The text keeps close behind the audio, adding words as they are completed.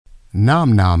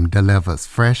Nom Nom delivers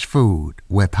fresh food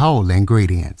with whole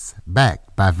ingredients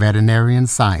backed by veterinarian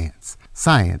science.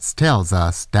 Science tells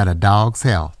us that a dog's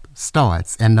health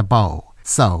starts in the bowl,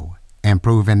 so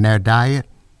improving their diet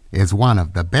is one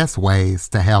of the best ways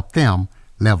to help them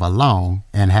live a long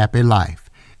and happy life.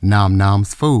 Nom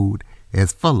Nom's food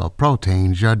is full of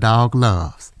proteins your dog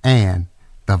loves and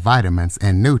the vitamins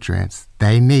and nutrients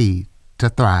they need to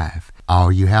thrive.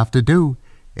 All you have to do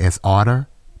is order,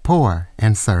 pour,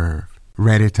 and serve.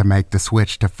 Ready to make the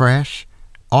switch to fresh?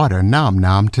 Order Nom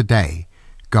Nom today.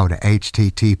 Go to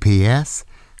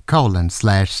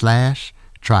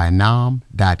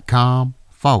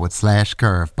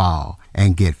https://trynom.com/curveball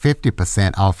and get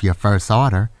 50% off your first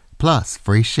order plus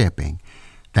free shipping.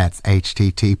 That's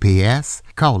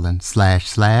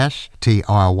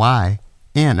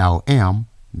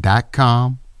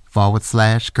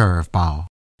https://trynom.com/curveball.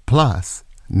 Plus,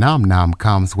 Nom Nom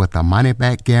comes with a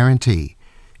money-back guarantee.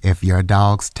 If your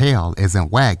dog's tail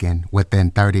isn't wagging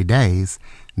within 30 days,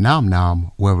 Nom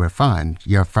Nom will refund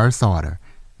your first order.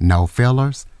 No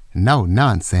fillers, no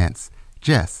nonsense,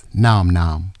 just Nom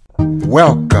Nom.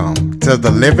 Welcome to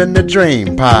the Living the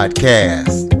Dream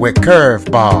podcast with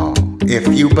Curveball. If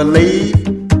you believe,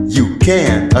 you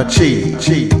can achieve.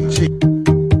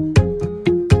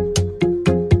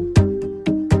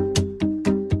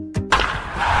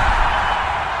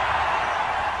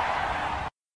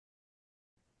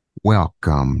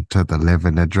 Welcome to the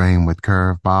Living the Dream with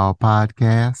Curveball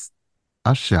podcast,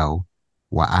 a show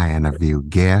where I interview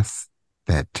guests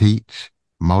that teach,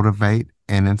 motivate,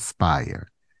 and inspire.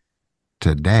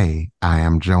 Today, I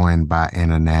am joined by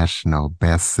international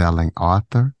best-selling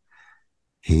author.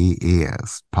 He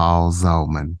is Paul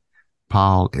Zolman.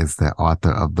 Paul is the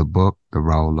author of the book, The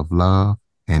Role of Love,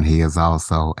 and he is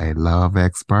also a love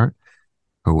expert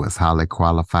who is highly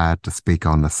qualified to speak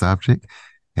on the subject.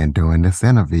 And during this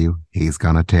interview, he's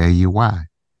going to tell you why.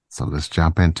 So let's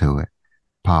jump into it.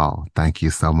 Paul, thank you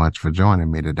so much for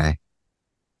joining me today.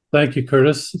 Thank you,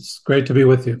 Curtis. It's great to be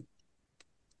with you.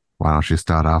 Why don't you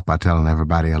start off by telling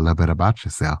everybody a little bit about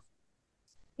yourself?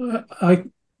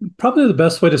 Probably the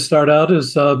best way to start out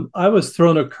is I was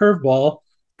thrown a curveball,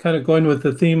 kind of going with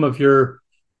the theme of your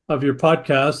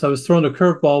podcast. I was thrown a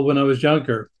curveball when I was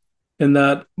younger, in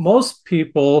that most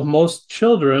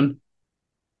children,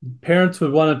 parents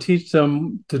would want to teach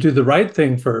them to do the right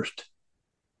thing first.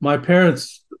 My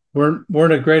parents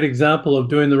weren't a great example of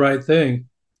doing the right thing.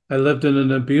 I lived in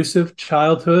an abusive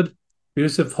childhood,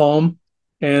 abusive home,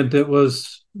 and it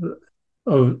was,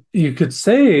 you could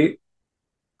say,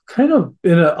 kind of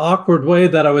in an awkward way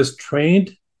that I was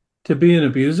trained to be an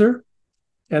abuser.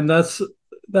 And that's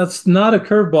not a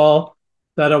curveball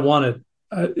that I wanted.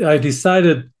 I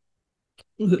decided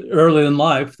early in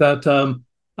life that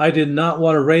I did not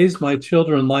want to raise my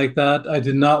children like that. I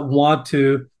did not want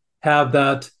to have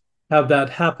that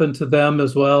happen to them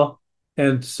as well.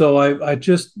 And so I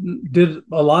just did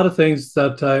a lot of things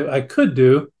that I could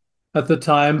do at the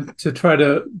time to try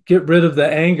to get rid of the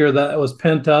anger that was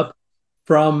pent up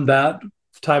from that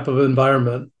type of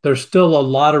environment. There's still a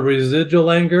lot of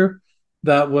residual anger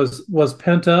that was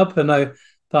pent up. And I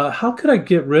thought, how could I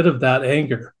get rid of that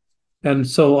anger? And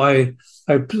so I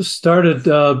started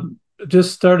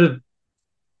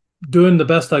doing the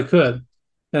best I could.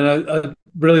 And I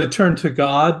really turned to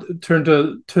God, turned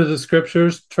to the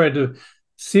scriptures, tried to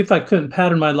see if I couldn't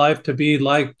pattern my life to be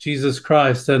like Jesus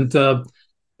Christ. And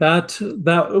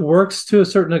that works to a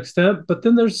certain extent, but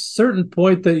then there's a certain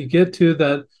point that you get to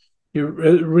that you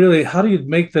really, how do you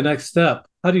make the next step?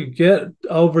 How do you get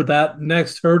over that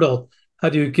next hurdle? How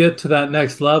do you get to that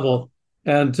next level?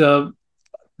 And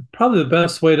probably the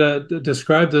best way to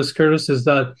describe this, Curtis, is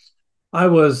that I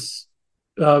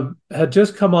had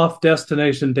just come off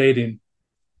destination dating.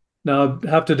 Now, I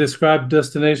have to describe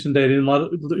destination dating. A lot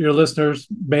of your listeners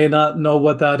may not know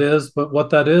what that is, but what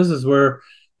that is where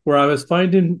I was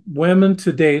finding women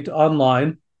to date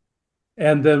online,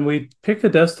 and then we'd pick a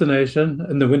destination,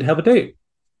 and then we'd have a date.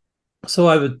 So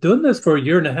I was doing this for a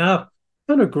year and a half.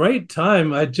 Had a great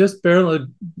time. I just barely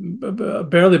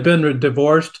been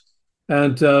divorced,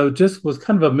 and just was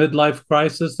kind of a midlife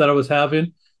crisis that I was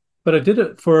having. But I did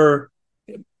it for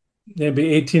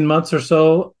maybe 18 months or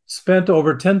so, spent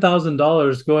over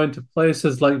 $10,000 going to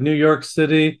places like New York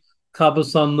City, Cabo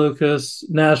San Lucas,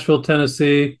 Nashville,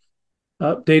 Tennessee,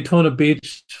 Daytona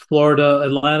Beach, Florida,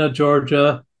 Atlanta,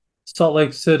 Georgia, Salt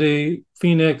Lake City,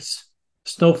 Phoenix,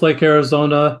 Snowflake,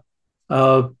 Arizona.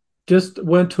 Just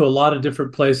went to a lot of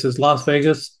different places, Las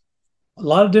Vegas, a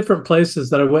lot of different places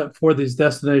that I went for these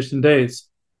destination dates.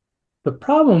 The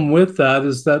problem with that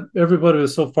is that everybody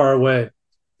was so far away.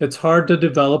 It's hard to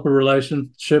develop a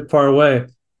relationship far away.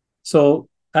 So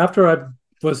after I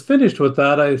was finished with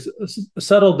that,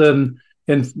 settled in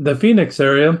the Phoenix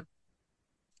area,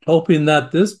 hoping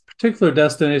that this particular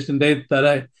destination date that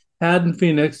I had in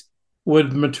Phoenix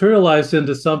would materialize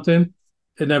into something.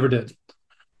 It never did.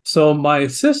 So my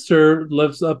sister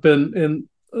lives up in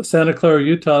Santa Clara,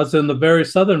 Utah. It's in the very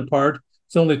southern part.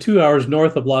 It's only 2 hours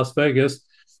north of Las Vegas.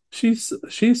 She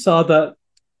saw that,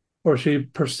 or she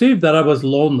perceived that I was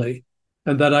lonely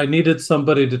and that I needed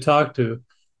somebody to talk to.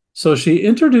 So she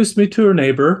introduced me to her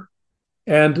neighbor,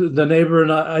 and the neighbor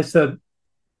and I said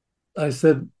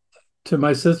to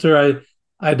my sister,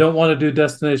 I don't want to do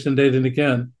destination dating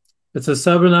again. It's a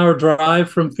 7 hour drive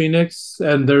from Phoenix,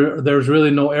 and there's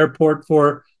really no airport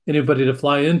for anybody to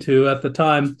fly into at the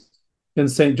time in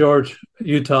St. George,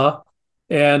 Utah.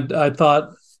 And I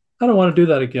thought, I don't want to do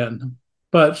that again.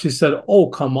 But she said, "Oh,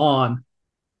 come on."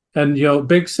 And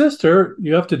big sister,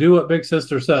 you have to do what big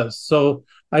sister says. So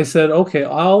I said, okay,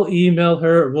 I'll email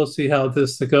her. We'll see how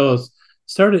this goes.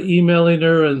 Started emailing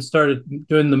her and started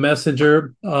doing the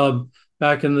messenger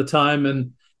back in the time,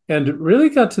 and really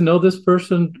got to know this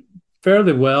person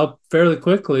fairly well, fairly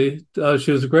quickly.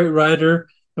 She was a great writer,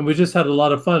 and we just had a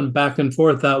lot of fun back and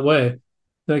forth that way.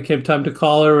 Then it came time to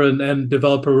call her and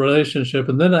develop a relationship.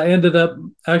 And then I ended up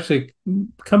actually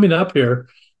coming up here,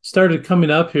 started coming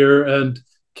up here, and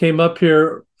came up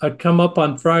here. I'd come up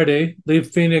on Friday, leave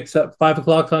Phoenix at 5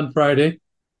 o'clock on Friday,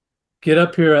 get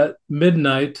up here at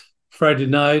midnight Friday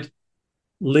night,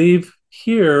 leave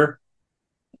here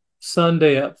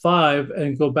Sunday at 5,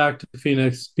 and go back to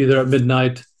Phoenix, be there at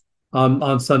midnight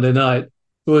on Sunday night.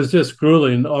 It was just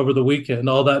grueling over the weekend,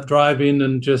 all that driving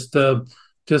and just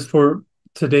for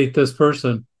to date this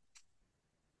person.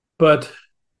 But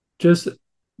just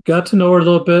got to know her a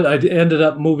little bit. I ended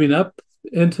up moving up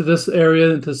into this area,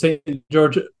 into St.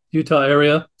 George, Utah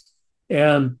area,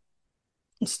 and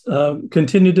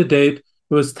continued to date.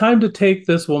 It was time to take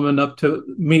this woman up to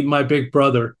meet my big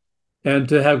brother and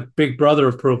to have big brother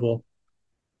approval.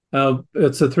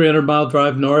 It's a 300-mile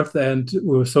drive north. And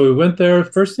so we went there.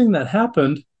 First thing that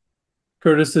happened,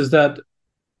 Curtis, is that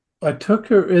I took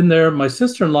her in there. My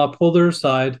sister-in-law pulled her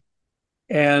aside,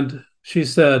 and she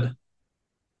said,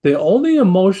 the only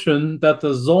emotion that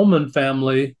the Zolman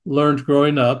family learned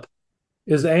growing up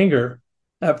is anger.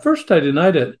 At first, I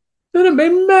denied it. Then it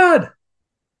made me mad.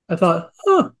 I thought,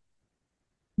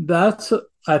 that's,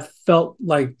 I felt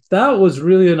like that was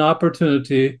really an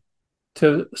opportunity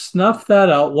to snuff that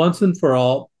out once and for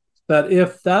all. That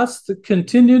if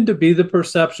continued to be the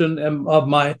perception of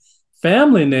my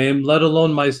family name, let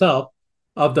alone myself,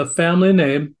 of the family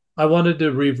name, I wanted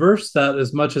to reverse that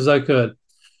as much as I could.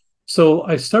 So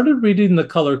I started reading the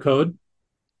color code,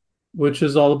 which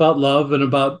is all about love and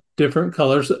about different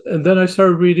colors. And then I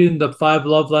started reading the 5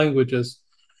 love languages.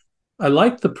 I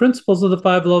liked the principles of the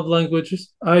 5 love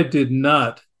languages. I did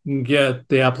not get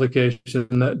the application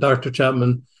that Dr.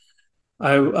 Chapman.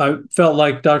 I felt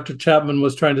like Dr. Chapman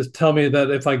was trying to tell me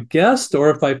that if I guessed or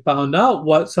if I found out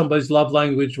what somebody's love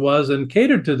language was and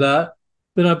catered to that,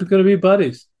 then I'm going to be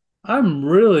buddies. I'm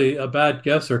really a bad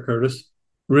guesser, Curtis.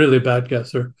 Really bad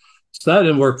guesser. So that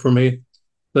didn't work for me.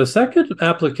 The second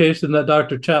application that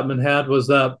Dr. Chapman had was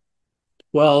that,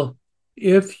 well,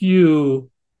 if you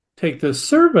take this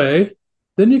survey,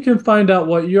 then you can find out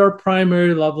what your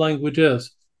primary love language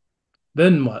is.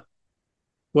 Then what?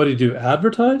 What do you do?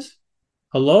 Advertise?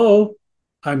 Hello,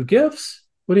 I'm Gifts.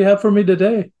 What do you have for me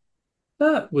today?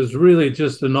 That was really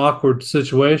just an awkward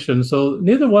situation. So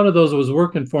neither one of those was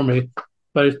working for me.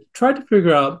 But I tried to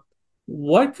figure out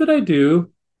what could I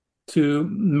do to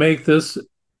make this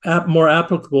app more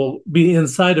applicable, be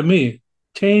inside of me,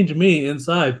 change me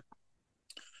inside.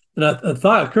 And a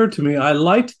thought occurred to me. I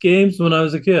liked games when I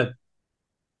was a kid.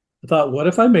 I thought, what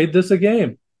if I made this a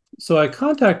game? So I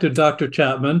contacted Dr.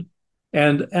 Chapman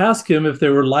and asked him if they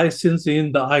were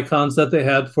licensing the icons that they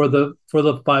had for the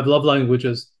 5 love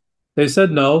languages. They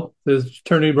said no. The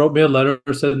attorney wrote me a letter,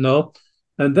 said no.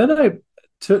 And then I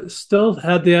still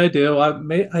had the idea, well,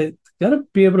 I got to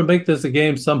be able to make this a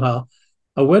game somehow.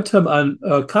 I went to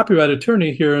a copyright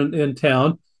attorney here in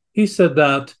town. He said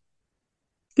that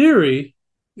theory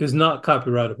is not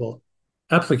copyrightable.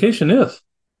 Application is.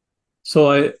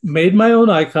 So I made my own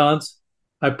icons.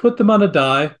 I put them on a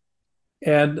die,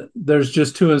 and there's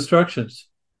just 2 instructions.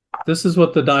 This is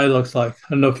what the die looks like. I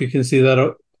don't know if you can see that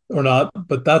or not,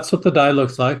 but that's what the die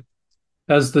looks like.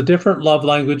 Has the different love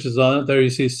languages on it. There you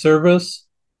see service.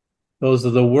 Those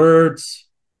are the words,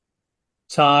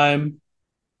 time,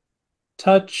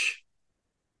 touch,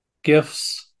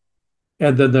 gifts,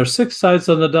 and then there's 6 sides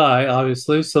on the die,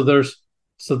 obviously. So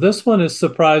this one is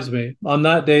surprise me. On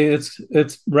that day,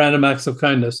 it's random acts of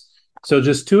kindness. So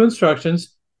just two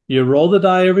instructions. You roll the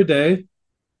die every day.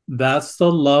 That's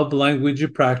the love language you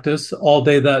practice all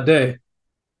day that day.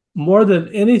 More than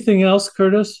anything else,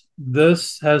 Curtis,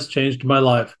 this has changed my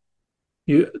life.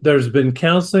 There's been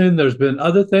counseling, there's been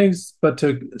other things, but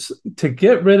to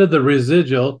get rid of the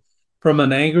residual from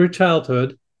an angry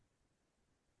childhood,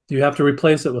 you have to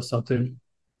replace it with something.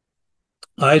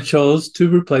 I chose to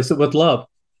replace it with love.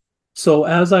 So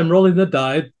as I'm rolling the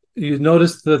die, you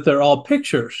notice that they're all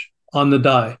pictures on the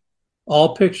die,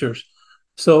 all pictures.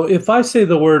 So if I say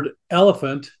the word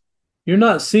elephant, you're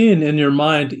not seeing in your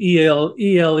mind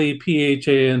ELEPHANT.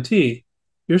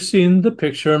 You're seeing the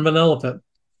picture of an elephant.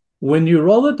 When you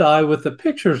roll a die with the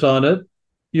pictures on it,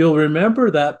 you'll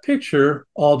remember that picture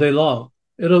all day long.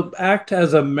 It'll act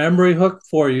as a memory hook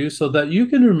for you so that you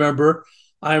can remember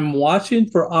I'm watching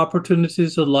for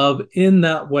opportunities to love in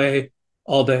that way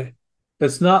all day.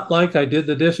 It's not like I did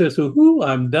the dishes, woohoo,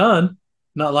 I'm done.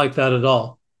 Not like that at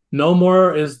all. No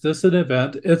more is this an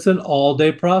event, it's an all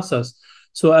day process.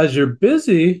 So as you're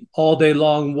busy all day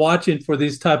long watching for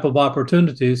these type of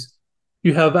opportunities,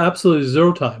 you have absolutely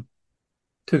zero time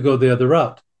to go the other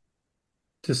route,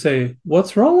 to say,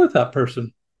 what's wrong with that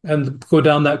person? And go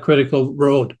down that critical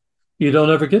road. You don't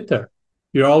ever get there.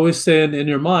 You're always saying in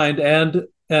your mind and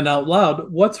out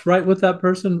loud, what's right with that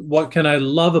person? What can I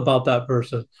love about that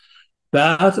person?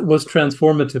 That was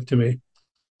transformative to me.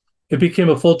 It became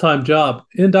a full-time job.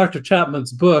 In Dr.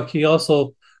 Chapman's book, he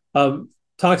also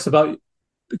talks about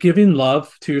giving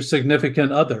love to your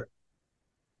significant other.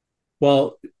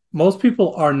 Well, most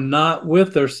people are not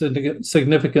with their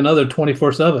significant other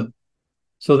 24/7.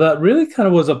 So that really kind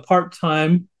of was a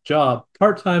part-time job,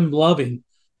 part-time loving.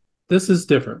 This is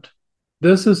different.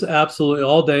 This is absolutely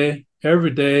all day,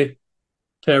 every day,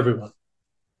 to everyone.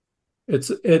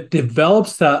 It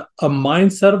develops that a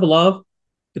mindset of love.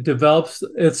 It develops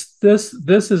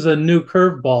this is a new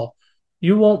curveball.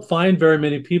 You won't find very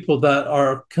many people that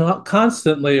are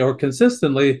constantly or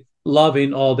consistently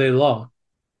loving all day long.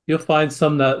 You'll find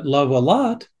some that love a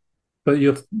lot, but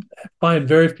you'll find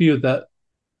very few that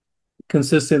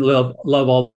consistently love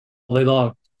all day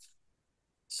long.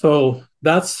 So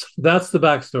that's the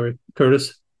backstory,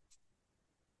 Curtis.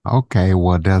 Okay,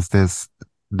 well, does this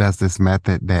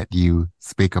method that you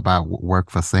speak about work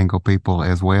for single people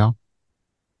as well?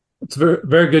 It's a very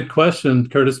very good question,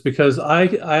 Curtis, because I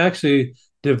actually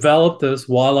developed this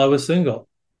while I was single,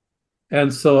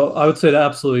 and so I would say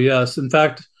absolutely yes. In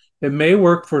fact, it may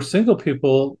work for single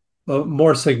people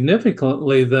more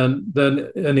significantly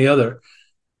than any other.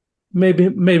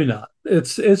 Maybe not.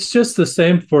 It's just the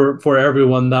same for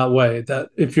everyone that way. That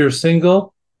if you're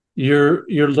single, you're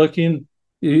looking,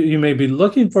 you may be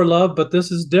looking for love, but this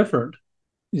is different.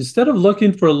 Instead of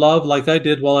looking for love like I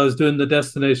did while I was doing the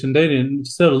destination dating,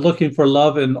 instead of looking for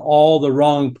love in all the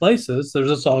wrong places,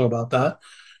 there's a song about that.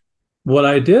 What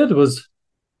I did was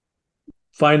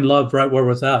find love right where it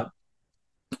was at.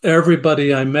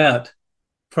 Everybody I met,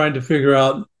 trying to figure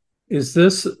out, is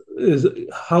this is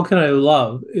how can I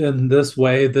love in this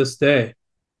way this day?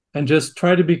 And just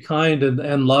try to be kind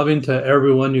and loving to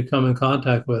everyone you come in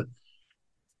contact with.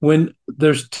 When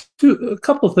there's a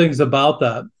couple of things about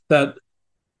that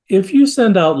if you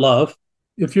send out love,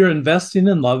 if you're investing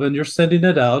in love and you're sending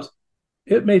it out,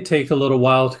 it may take a little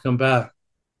while to come back.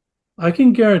 I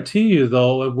can guarantee you,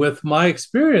 though, with my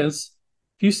experience,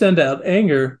 if you send out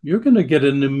anger, you're going to get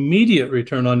an immediate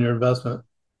return on your investment.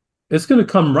 It's going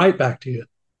to come right back to you.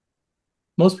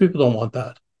 Most people don't want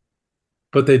that,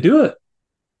 but they do it,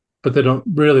 but they don't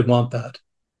really want that.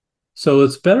 So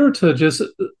it's better to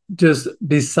just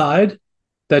decide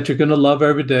that you're going to love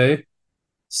every day,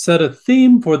 set a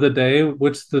theme for the day,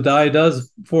 which the die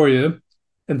does for you,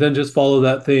 and then just follow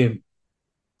that theme.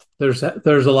 There's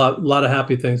a lot of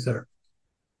happy things there.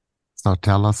 So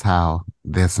tell us how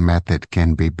this method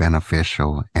can be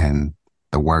beneficial in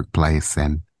the workplace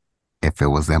and if it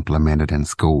was implemented in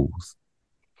schools.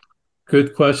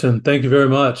 Good question. Thank you very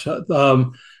much.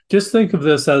 Just think of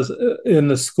this as in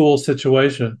the school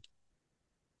situation.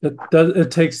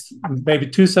 It takes maybe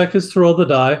 2 seconds to roll the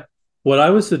die. What I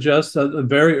would suggest at a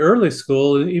very early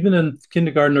school, even in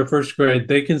kindergarten or first grade,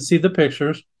 they can see the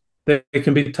pictures. They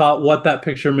can be taught what that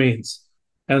picture means,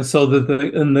 and so that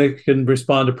they can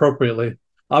respond appropriately.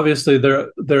 Obviously,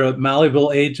 they're a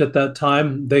malleable age at that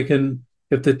time. They can,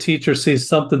 if the teacher sees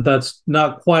something that's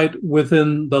not quite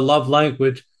within the love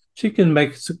language, she can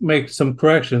make some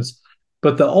corrections.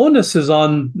 But the onus is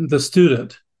on the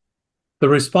student. The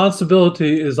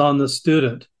responsibility is on the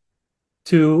student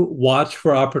to watch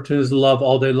for opportunities to love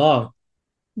all day long.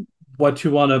 What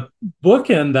you want to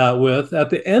bookend that with at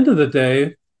the end of the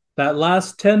day, that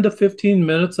last 10 to 15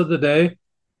 minutes of the day,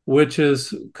 which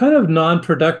is kind of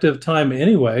non-productive time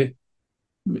anyway.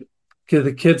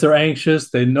 The kids are anxious.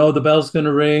 They know the bell's going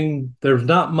to ring. There's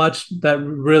not much that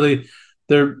really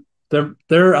they're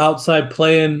they're outside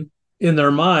playing in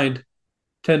their mind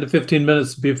 10 to 15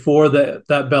 minutes before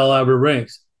that bell ever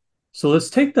rings. So let's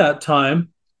take that time.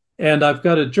 And I've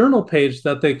got a journal page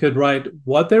that they could write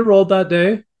what they rolled that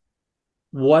day,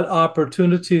 what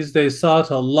opportunities they saw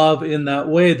to love in that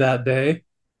way that day,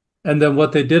 and then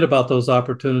what they did about those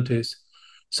opportunities.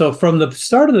 So from the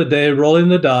start of the day, rolling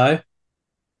the die,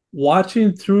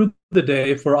 watching through the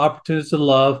day for opportunities to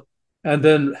love, and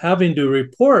then having to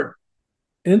report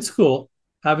in school,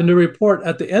 having to report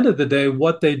at the end of the day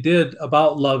what they did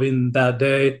about loving that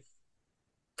day,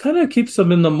 kind of keeps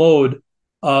them in the mode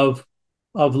of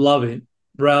loving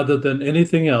rather than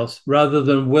anything else, rather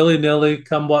than willy-nilly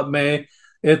come what may.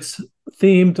 It's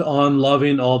themed on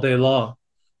loving all day long.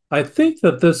 I think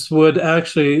that this would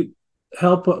actually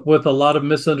help with a lot of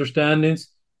misunderstandings.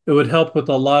 It would help with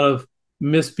a lot of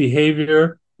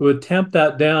misbehavior. It would tamp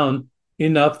that down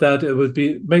enough that it would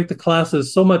be make the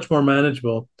classes so much more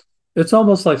manageable. It's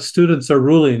almost like students are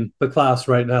ruling the class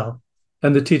right now,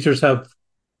 and the teachers have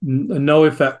no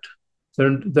effect.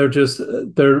 They're just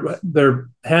their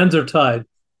hands are tied,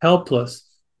 helpless.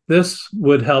 This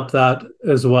would help that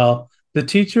as well. The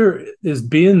teacher is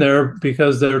being there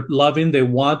because they're loving. They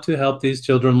want to help these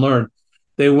children learn.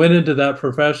 They went into that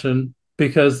profession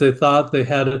because they thought they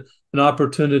had an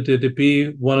opportunity to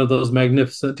be one of those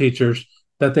magnificent teachers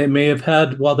that they may have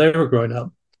had while they were growing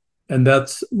up. And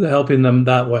that's helping them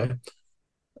that way.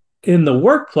 In the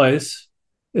workplace,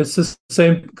 it's the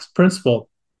same principle.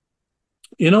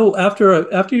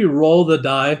 After you roll the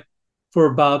die for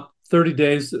about 30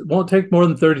 days, it won't take more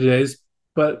than 30 days,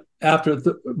 but after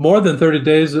more than 30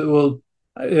 days, it will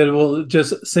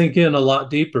just sink in a lot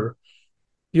deeper.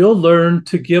 You'll learn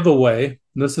to give away.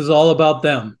 This is all about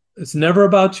them. It's never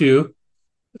about you.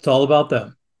 It's all about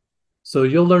them. So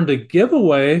you'll learn to give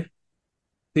away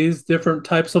these different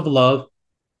types of love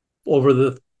over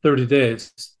the 30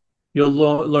 days. You'll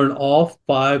learn all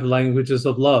 5 languages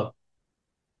of love.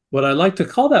 What I like to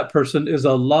call that person is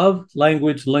a love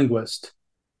language linguist.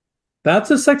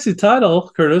 That's a sexy title,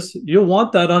 Curtis. You'll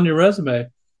want that on your resume.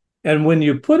 And when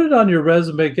you put it on your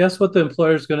resume, guess what the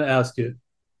employer is going to ask you?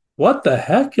 What the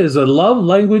heck is a love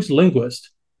language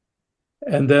linguist?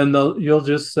 And then you'll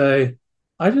just say,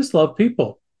 I just love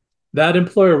people. That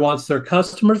employer wants their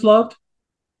customers loved.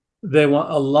 They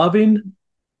want a loving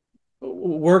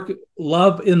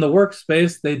love in the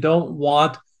workspace. They don't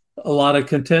want a lot of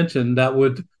contention that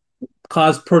would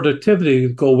cause productivity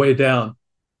to go way down.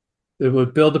 It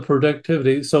would build the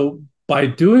productivity. So by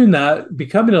doing that,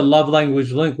 becoming a love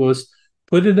language linguist,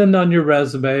 putting it on your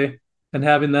resume and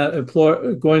having that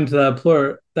employer going to that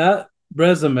employer, that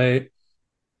resume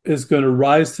is going to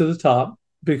rise to the top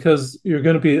because you're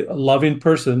going to be a loving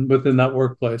person within that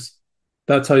workplace.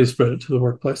 That's how you spread it to the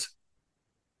workplace.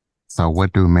 So,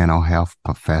 what do mental health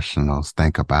professionals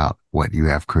think about what you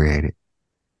have created?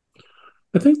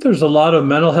 I think there's a lot of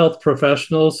mental health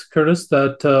professionals, Curtis,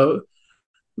 that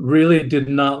really did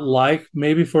not like,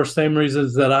 maybe for same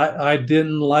reasons that I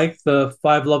didn't like the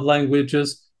 5 love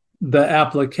languages, the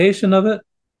application of it,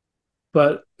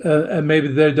 but and maybe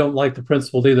they don't like the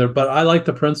principle either. But I like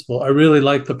the principle. I really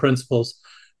like the principles.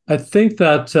 I think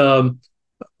that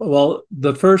well,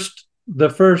 the first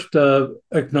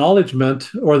acknowledgement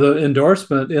or the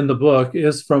endorsement in the book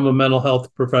is from a mental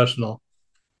health professional.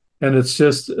 And it's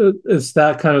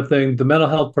that kind of thing. The mental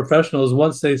health professionals,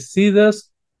 once they see this,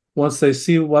 once they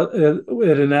see what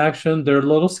it in action, they're a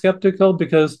little skeptical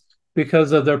because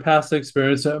of their past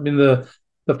experience. I mean, the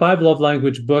 5 love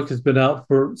language book has been out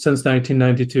for since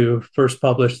 1992, first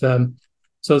published then.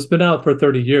 So it's been out for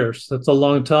 30 years. That's a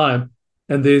long time.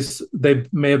 And they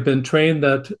may have been trained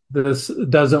that this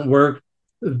doesn't work.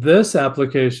 This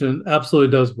application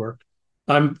absolutely does work.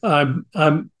 I'm I'm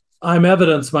I'm I'm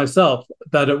evidence myself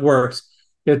that it works.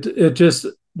 It just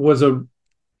was a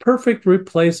perfect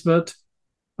replacement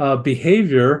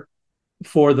behavior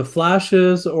for the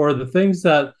flashes or the things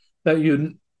that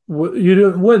you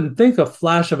wouldn't think a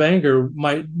flash of anger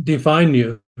might define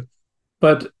you.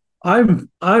 But I'm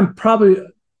probably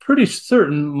pretty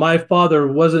certain my father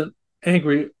wasn't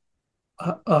angry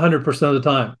 100% of the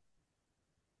time.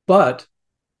 But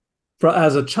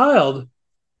as a child,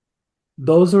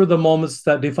 those were the moments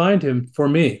that defined him for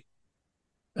me.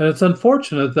 And it's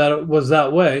unfortunate that it was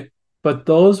that way, but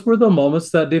those were the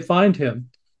moments that defined him.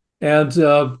 And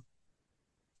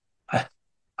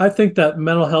I think that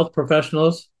mental health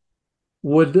professionals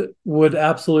would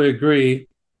absolutely agree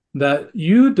that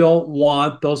you don't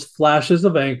want those flashes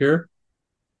of anger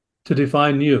to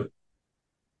define you.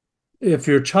 If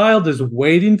your child is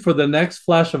waiting for the next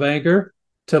flash of anger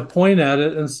to point at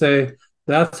it and say,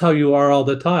 that's how you are all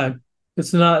the time,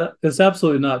 it's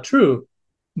absolutely not true.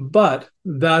 But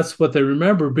that's what they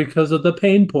remember because of the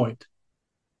pain point.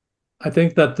 I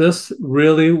think that this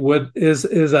really would is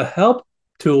a help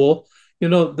tool. You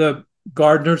know, the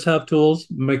gardeners have tools,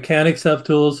 mechanics have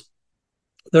tools.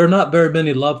 There are not very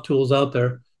many love tools out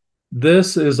there.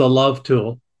 This is a love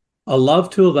tool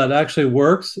that actually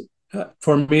works.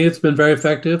 For me, it's been very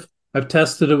effective. I've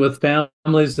tested it with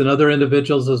families and other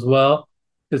individuals as well.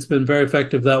 It's been very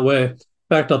effective that way. In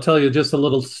fact, I'll tell you just a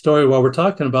little story while we're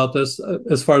talking about this,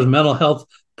 as far as mental health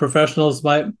professionals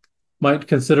might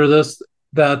consider this.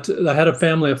 That I had a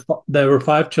family of there were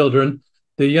five children.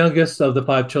 The youngest of the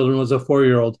five children was a 4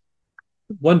 year old.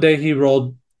 One day he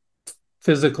rolled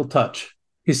physical touch.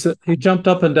 He said he jumped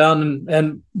up and down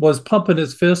and was pumping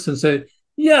his fists and said,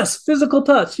 "Yes, physical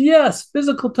touch. Yes,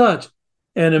 physical touch."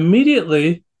 And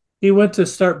immediately he went to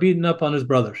start beating up on his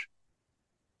brothers.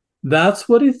 That's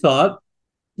what he thought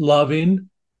loving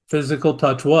physical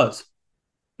touch was.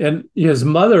 And his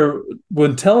mother,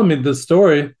 when telling me the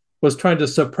story, was trying to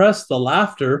suppress the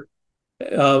laughter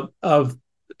of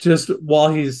just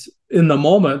while he's in the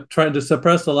moment, trying to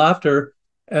suppress the laughter.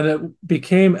 And it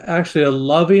became actually a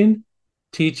loving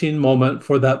teaching moment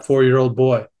for that 4 year old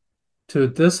boy. To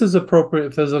this is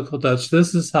appropriate physical touch.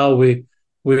 This is how we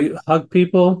hug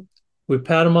people, we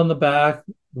pat them on the back,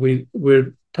 we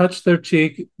touch their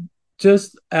cheek,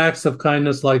 just acts of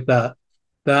kindness like that.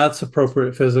 That's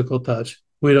appropriate physical touch.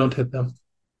 We don't hit them.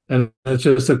 And it's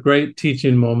just a great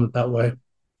teaching moment that way.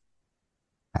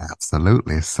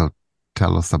 Absolutely. So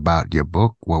tell us about your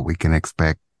book, what we can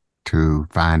expect to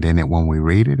find in it when we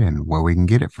read it, and where we can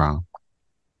get it from.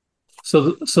 So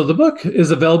the book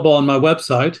is available on my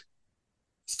website.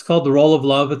 It's called The Role of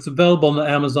Love. It's available on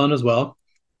Amazon as well.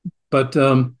 But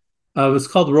it's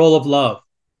called The Role of Love.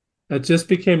 It just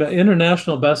became an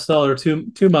international bestseller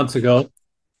two months ago.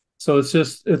 So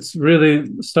it's really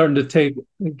starting to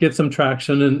get some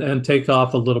traction and take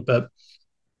off a little bit.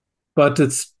 But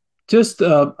it's just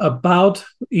about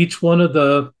each one of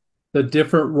the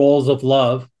different roles of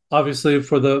love, obviously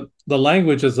for the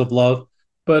languages of love,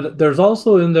 but there's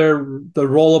also in there the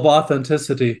role of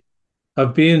authenticity,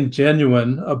 of being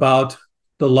genuine about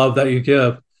the love that you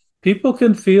give. People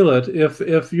can feel it.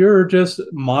 If you're just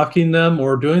mocking them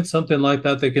or doing something like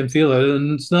that, they can feel it,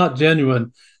 and it's not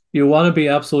genuine. You want to be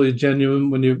absolutely genuine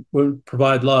when you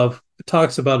provide love. It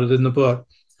talks about it in the book.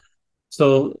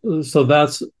 So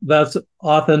that's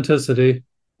authenticity.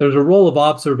 There's a role of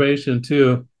observation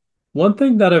too. One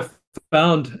thing that I've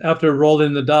found after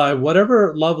rolling the die,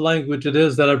 whatever love language it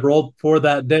is that I've rolled for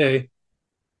that day,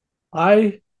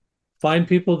 I find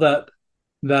people that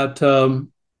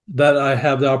I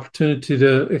have the opportunity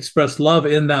to express love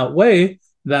in that way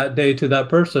that day to that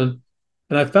person.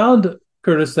 And I found,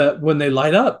 Curtis, that when they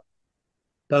light up,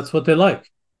 that's what they like.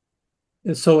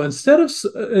 And so instead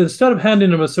of handing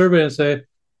them a survey and say,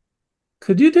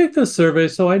 could you take this survey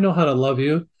so I know how to love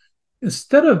you?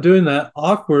 Instead of doing that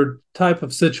awkward type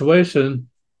of situation,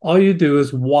 all you do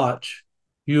is watch.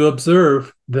 You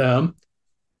observe them.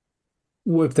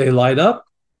 If they light up,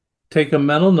 take a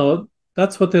mental note.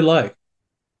 That's what they like.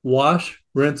 Wash,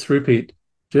 rinse, repeat.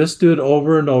 Just do it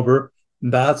over and over.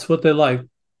 That's what they like.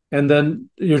 And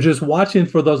then you're just watching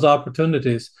for those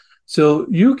opportunities. So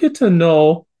you get to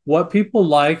know what people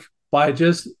like by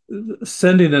just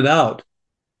sending it out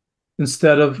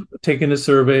instead of taking a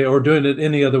survey or doing it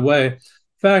any other way. In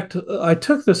fact, I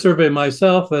took the survey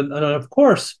myself, and of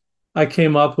course, I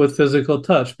came up with physical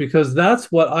touch because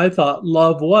that's what I thought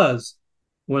love was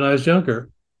when I was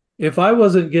younger. If I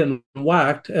wasn't getting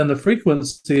whacked and the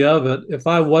frequency of it, if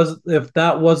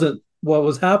that wasn't what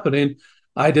was happening,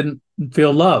 I didn't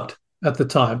feel loved at the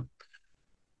time.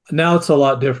 Now it's a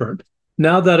lot different.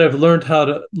 Now that I've learned how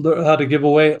to give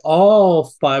away all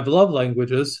five love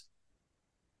languages,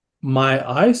 my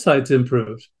eyesight's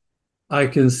improved. I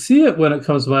can see it when it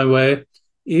comes my way,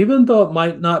 even though it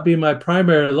might not be my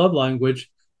primary love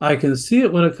language. I can see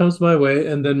it when it comes my way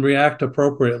and then react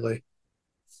appropriately.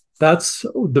 That's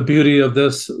the beauty of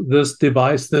this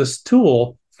device, this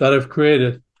tool that I've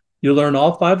created. You learn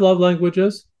all five love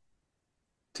languages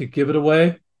to give it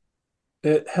away.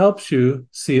 It helps you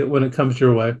see it when it comes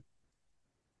your way.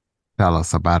 Tell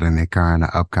us about any current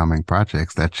or upcoming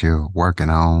projects that you're working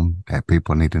on that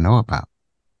people need to know about.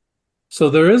 So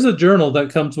there is a journal that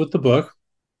comes with the book,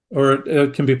 or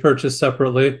it can be purchased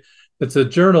separately. It's a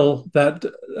journal that,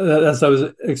 as I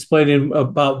was explaining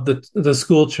about the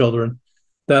school children,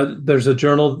 that there's a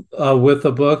journal with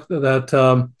a book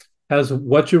that has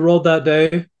what you rolled that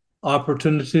day,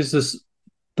 opportunities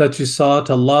that you saw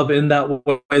to love in that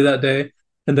way that day,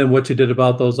 and then what you did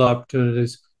about those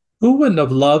opportunities. Who wouldn't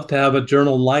have loved to have a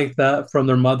journal like that from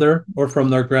their mother or from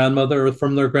their grandmother or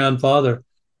from their grandfather?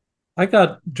 I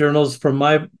got journals from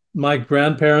my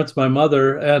grandparents, my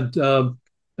mother, and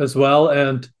as well,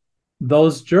 and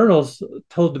those journals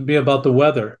told me about the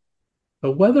weather.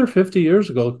 The weather 50 years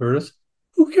ago, Curtis.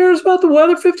 Who cares about the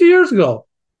weather 50 years ago?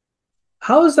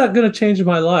 How is that going to change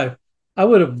my life? I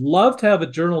would have loved to have a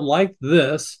journal like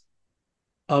this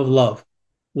of love.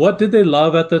 What did they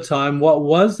love at the time? What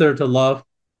was there to love?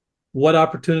 What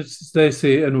opportunities did they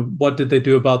see, and what did they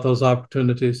do about those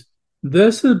opportunities?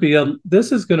 This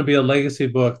is going to be a legacy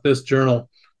book, this journal.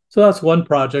 So that's one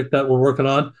project that we're working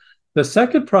on. The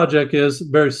second project is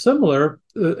very similar.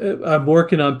 I'm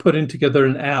working on putting together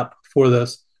an app for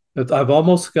this. I've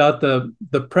almost got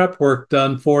the prep work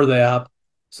done for the app,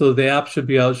 so the app should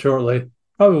be out shortly,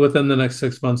 probably within the next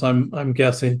 6 months. I'm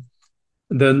guessing.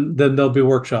 Then there'll be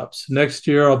workshops. Next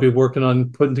year, I'll be working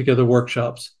on putting together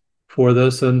workshops for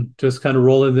this and just kind of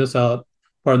rolling this out.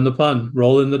 Pardon the pun,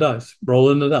 rolling the dice,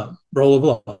 rolling it out, roll of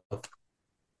love.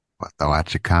 Well, throw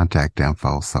out your contact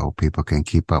info so people can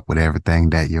keep up with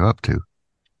everything that you're up to.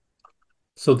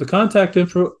 So the contact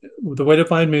info, the way to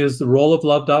find me is the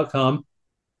rolloflove.com.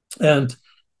 And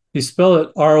you spell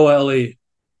it ROLE.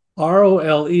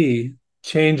 ROLE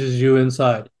changes you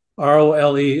inside.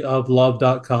 ROLE of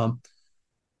love.com.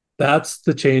 That's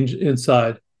the change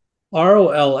inside.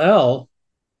 ROLL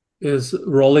is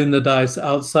rolling the dice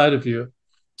outside of you.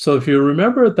 So if you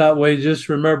remember it that way, just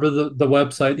remember the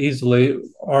website easily,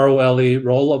 ROLE,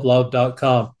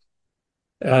 rolloflove.com.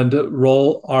 And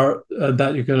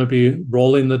that you're going to be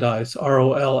rolling the dice,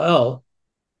 ROLL,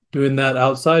 doing that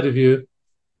outside of you,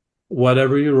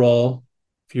 whatever you roll.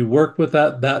 If you work with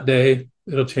that day,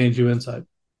 it'll change you inside.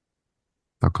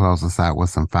 So close us out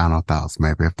with some final thoughts.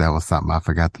 Maybe if there was something I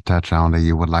forgot to touch on that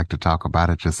you would like to talk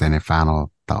about it, just any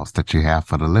final thoughts that you have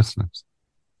for the listeners.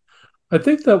 I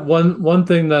think that one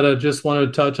thing that I just wanted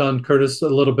to touch on, Curtis, a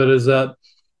little bit is that,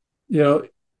 you know,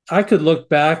 I could look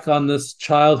back on this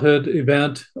childhood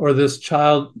event or this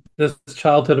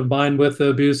childhood of mine with the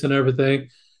abuse and everything,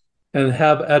 and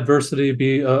have adversity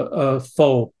be a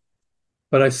foe.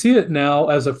 But I see it now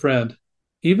as a friend.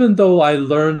 Even though I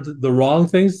learned the wrong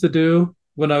things to do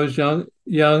when I was young,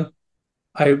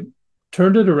 I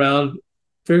turned it around,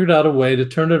 figured out a way to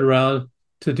turn it around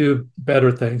to do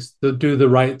better things, to do the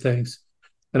right things.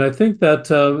 And I think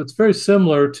that it's very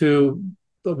similar to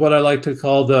what I like to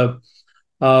call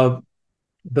uh,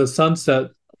 the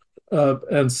sunset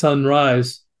and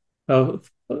sunrise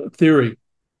theory.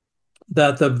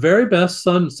 That the very best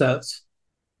sunsets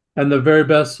and the very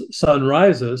best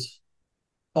sunrises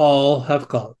all have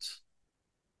clouds.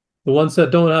 The ones that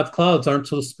don't have clouds aren't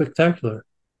so spectacular.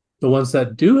 The ones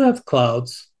that do have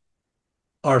clouds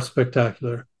are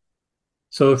spectacular.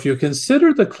 So if you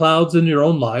consider the clouds in your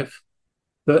own life,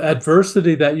 the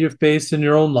adversity that you've faced in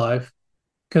your own life,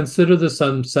 consider the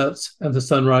sunsets and the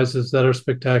sunrises that are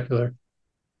spectacular.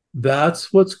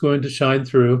 That's what's going to shine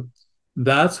through.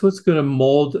 That's what's going to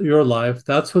mold your life.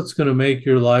 That's what's going to make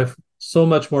your life so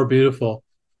much more beautiful.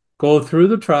 Go through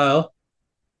the trial.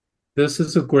 This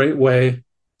is a great way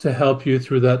to help you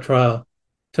through that trial,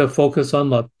 to focus on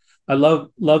love. I love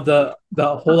the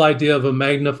whole idea of a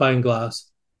magnifying glass.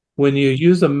 When you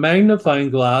use a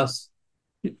magnifying glass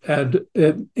and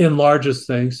it enlarges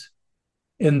things,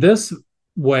 in this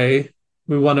way,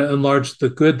 we want to enlarge the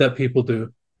good that people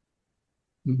do.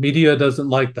 Media doesn't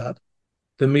like that.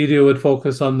 The media would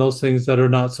focus on those things that are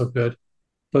not so good.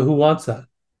 But who wants that?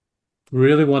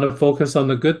 Really want to focus on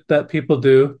the good that people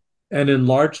do and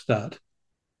enlarge that.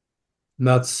 And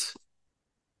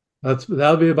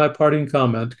that'll be my parting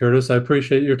comment, Curtis. I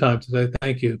appreciate your time today.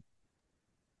 Thank you.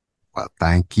 Well,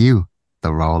 thank you.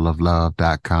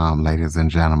 TheRollOfLove.com, ladies and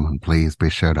gentlemen. Please be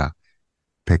sure to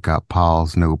pick up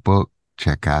Paul's new book,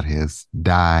 check out his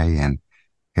die and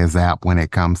his app when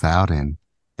it comes out, and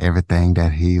everything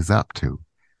that he's up to.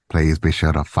 Please be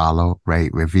sure to follow,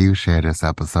 rate, review, share this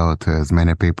episode to as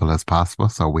many people as possible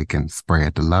so we can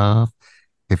spread the love.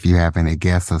 If you have any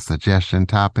guests or suggestion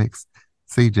topics,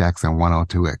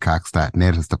 cjackson102 at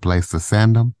cox.net is the place to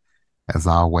send them. As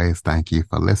always, thank you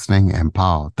for listening. And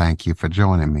Paul, thank you for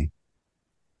joining me.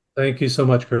 Thank you so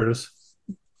much, Curtis.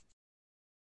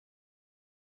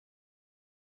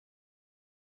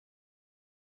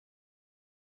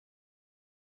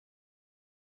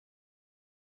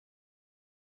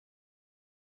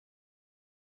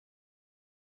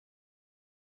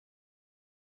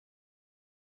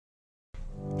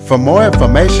 For more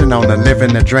information on the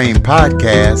Living the Dream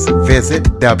podcast, visit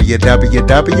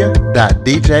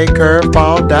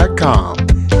www.djcurveball.com.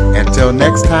 Until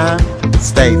next time,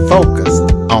 stay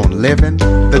focused on living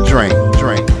the dream.